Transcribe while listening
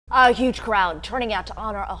A huge crowd turning out to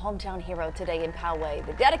honor a hometown hero today in Poway.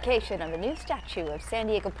 The dedication of a new statue of San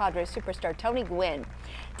Diego Padres superstar Tony Gwynn.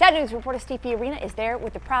 10 News reporter Steve Arena is there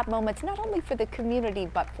with the proud moments not only for the community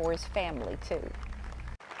but for his family too.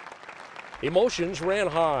 Emotions ran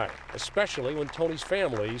high, especially when Tony's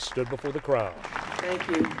family stood before the crowd. Thank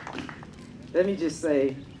you. Let me just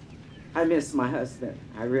say, I miss my husband.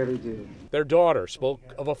 I really do. Their daughter spoke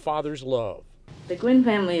of a father's love. The Gwynn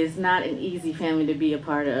family is not an easy family to be a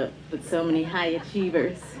part of, with so many high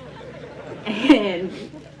achievers. And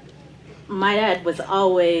my dad was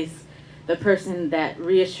always the person that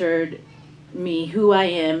reassured me who I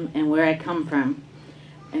am and where I come from.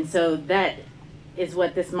 And so that is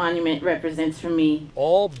what this monument represents for me.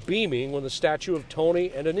 All beaming when the statue of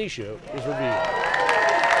Tony and Anisha was revealed.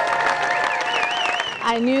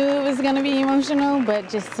 I knew it was going to be emotional, but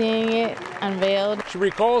just seeing it unveiled. She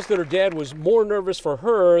recalls that her dad was more nervous for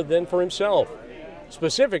her than for himself.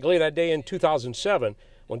 Specifically that day in 2007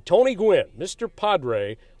 when Tony Gwynn, Mr.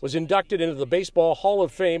 Padre, was inducted into the Baseball Hall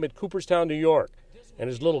of Fame at Cooperstown, New York, and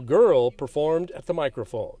his little girl performed at the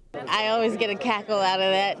microphone. I always get a cackle out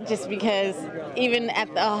of that just because even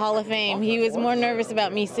at the Hall of Fame, he was more nervous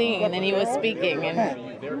about me singing than he was speaking.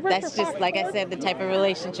 And that's just, like I said, the type of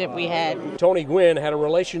relationship we had. Tony Gwynn had a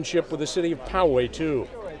relationship with the city of Poway, too.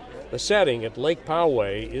 The setting at Lake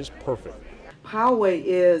Poway is perfect. Poway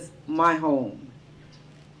is my home,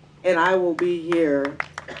 and I will be here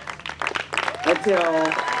until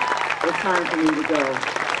it's time for me to go,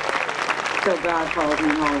 till God calls me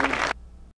home.